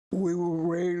We were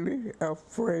really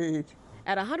afraid.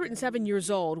 At 107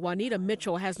 years old, Juanita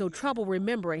Mitchell has no trouble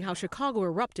remembering how Chicago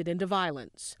erupted into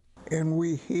violence. And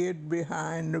we hid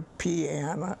behind the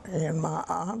piano in my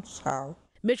aunt's house.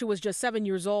 Mitchell was just 7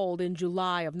 years old in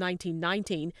July of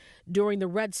 1919, during the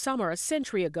Red Summer a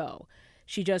century ago.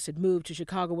 She just had moved to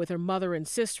Chicago with her mother and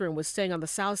sister and was staying on the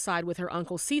South Side with her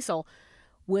Uncle Cecil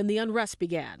when the unrest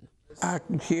began. I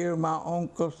could hear my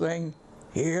uncle saying,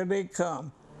 "Here they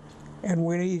come." And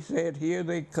when he said, "Here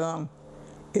they come,"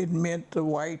 it meant the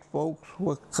white folks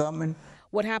were coming.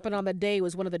 What happened on the day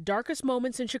was one of the darkest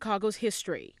moments in Chicago's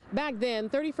history. Back then,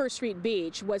 31st Street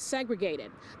Beach was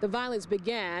segregated. The violence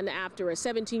began after a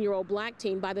 17-year-old black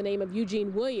teen by the name of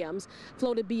Eugene Williams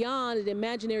floated beyond an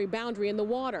imaginary boundary in the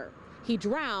water. He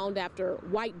drowned after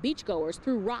white beachgoers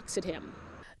threw rocks at him.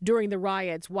 During the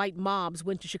riots, white mobs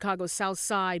went to Chicago's South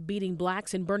Side, beating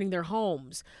blacks and burning their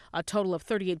homes. A total of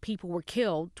 38 people were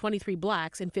killed, 23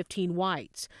 blacks and 15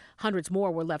 whites. Hundreds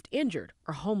more were left injured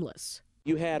or homeless.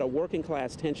 You had a working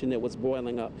class tension that was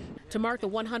boiling up. To mark the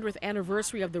 100th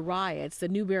anniversary of the riots, the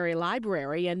Newberry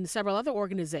Library and several other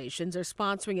organizations are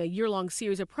sponsoring a year-long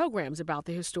series of programs about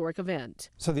the historic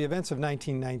event. So the events of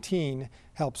 1919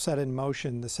 helped set in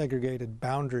motion the segregated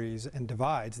boundaries and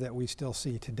divides that we still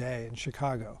see today in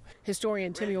Chicago.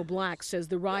 Historian Timmy Black says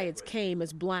the riots came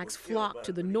as blacks flocked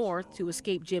to the north to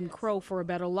escape Jim Crow for a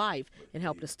better life and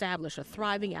helped establish a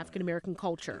thriving African-American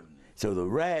culture. So the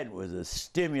riot was a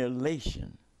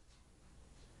stimulation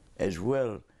as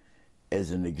well as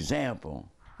an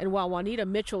example. And while Juanita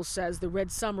Mitchell says the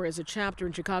Red Summer is a chapter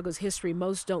in Chicago's history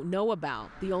most don't know about,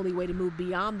 the only way to move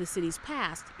beyond the city's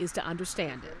past is to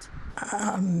understand it.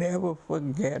 I'll never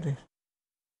forget it.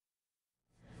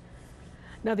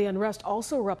 Now, the unrest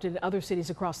also erupted in other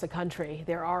cities across the country.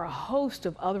 There are a host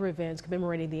of other events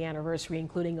commemorating the anniversary,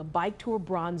 including a bike tour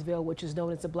Bronzeville, which is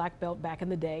known as the Black Belt back in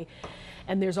the day.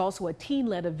 And there's also a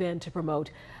teen-led event to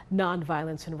promote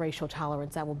nonviolence and racial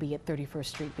tolerance. That will be at 31st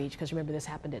Street Beach, because remember, this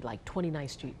happened at like 29th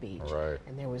Street Beach. Right.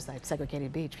 And there was that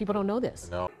segregated beach. People don't know this.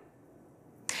 No.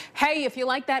 Hey, if you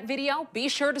like that video, be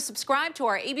sure to subscribe to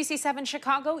our ABC7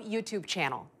 Chicago YouTube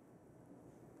channel.